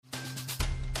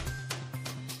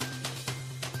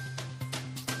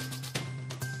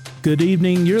Good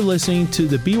evening. You're listening to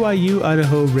the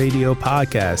BYU-Idaho Radio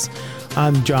podcast.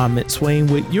 I'm John McSwain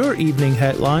with your evening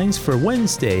headlines for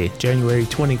Wednesday, January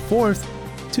 24th,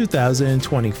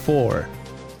 2024.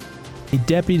 A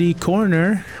deputy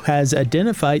coroner has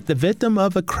identified the victim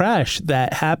of a crash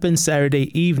that happened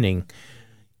Saturday evening.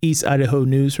 East Idaho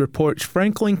News reports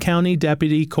Franklin County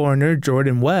Deputy Coroner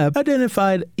Jordan Webb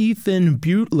identified Ethan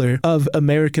Butler of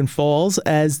American Falls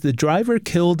as the driver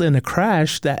killed in a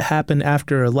crash that happened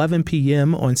after 11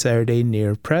 p.m. on Saturday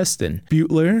near Preston.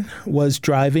 Butler was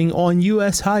driving on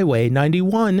U.S. Highway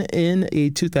 91 in a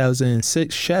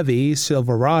 2006 Chevy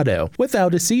Silverado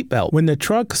without a seatbelt. When the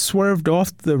truck swerved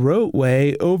off the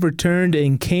roadway, overturned,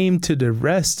 and came to the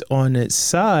rest on its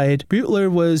side, Butler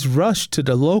was rushed to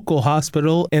the local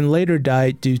hospital and later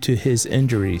died due to his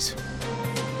injuries.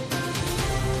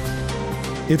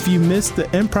 If you missed the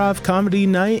improv comedy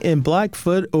night in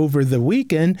Blackfoot over the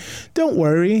weekend, don't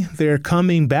worry, they're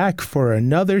coming back for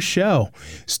another show.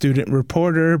 Student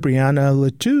reporter Breanna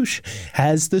Latouche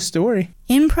has the story.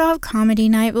 Improv comedy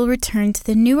night will return to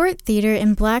the Newark Theater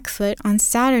in Blackfoot on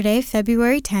Saturday,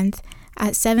 February 10th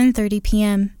at 7:30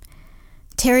 p.m.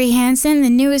 Terry Hansen, the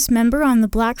newest member on the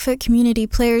Blackfoot Community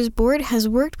Players Board, has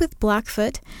worked with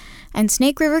Blackfoot and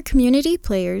Snake River Community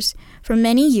Players for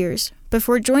many years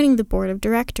before joining the board of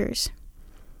directors.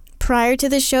 Prior to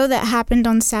the show that happened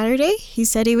on Saturday, he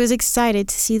said he was excited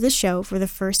to see the show for the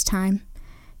first time.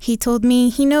 He told me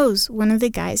he knows one of the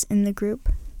guys in the group.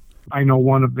 I know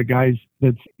one of the guys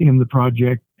that's in the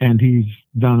project, and he's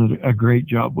done a great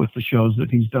job with the shows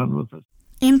that he's done with us.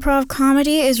 Improv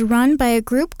comedy is run by a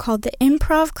group called the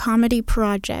Improv Comedy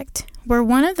Project, where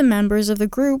one of the members of the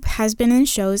group has been in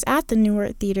shows at the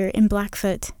Newark Theater in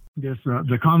Blackfoot. Yes,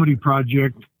 the Comedy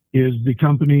Project is the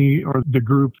company or the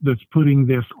group that's putting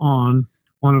this on.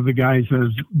 One of the guys has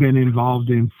been involved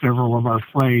in several of our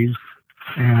plays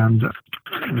and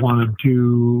wanted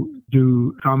to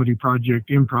do Comedy Project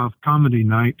Improv Comedy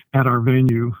Night at our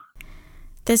venue.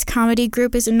 This comedy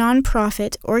group is a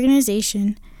nonprofit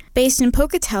organization based in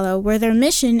Pocatello, where their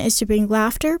mission is to bring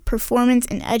laughter, performance,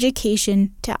 and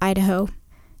education to Idaho.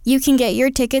 You can get your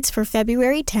tickets for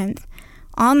February 10th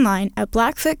online at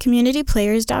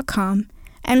blackfootcommunityplayers.com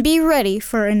and be ready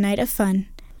for a night of fun.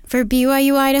 For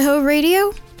BYU-Idaho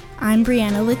Radio, I'm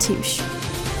Breanna Latouche.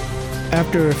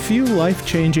 After a few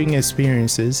life-changing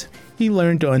experiences, he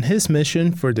learned on his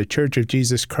mission for the Church of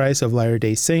Jesus Christ of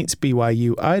Latter-day Saints,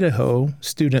 BYU-Idaho,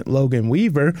 student Logan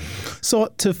Weaver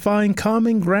sought to find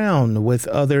common ground with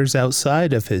others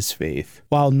outside of his faith.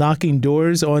 While knocking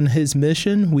doors on his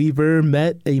mission, Weaver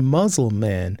met a Muslim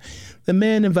man. The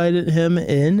man invited him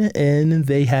in, and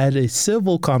they had a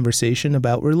civil conversation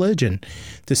about religion,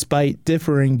 despite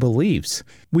differing beliefs.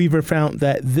 Weaver found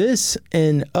that this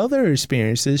and other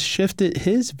experiences shifted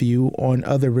his view on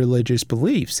other religious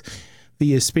beliefs.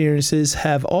 The experiences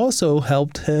have also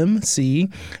helped him see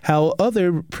how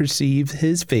others perceive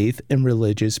his faith and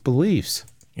religious beliefs.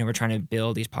 We're trying to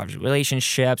build these positive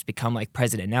relationships, become like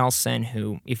President Nelson,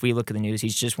 who, if we look at the news,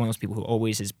 he's just one of those people who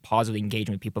always is positively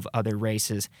engaging with people of other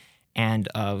races and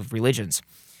of religions.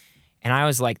 And I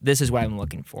was like, this is what I'm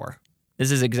looking for. This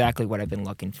is exactly what I've been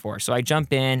looking for. So I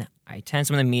jump in, I attend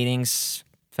some of the meetings,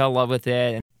 fell in love with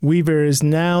it. Weaver is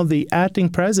now the acting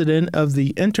president of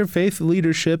the Interfaith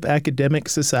Leadership Academic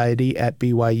Society at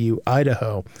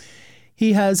BYU-Idaho.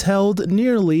 He has held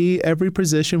nearly every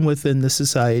position within the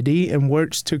society and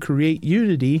works to create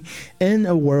unity in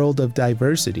a world of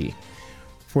diversity.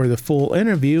 For the full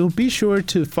interview, be sure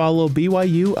to follow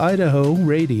BYU-Idaho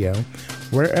Radio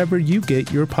wherever you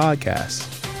get your podcasts.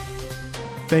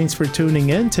 Thanks for tuning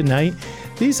in tonight.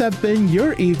 These have been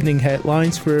your evening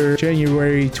headlines for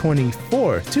January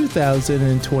 24,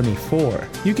 2024.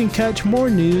 You can catch more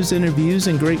news, interviews,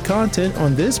 and great content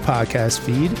on this podcast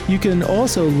feed. You can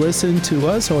also listen to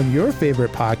us on your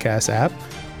favorite podcast app,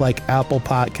 like Apple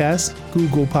Podcasts,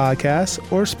 Google Podcasts,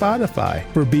 or Spotify.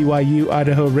 For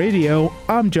BYU-Idaho Radio,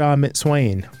 I'm John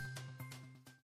McSwain.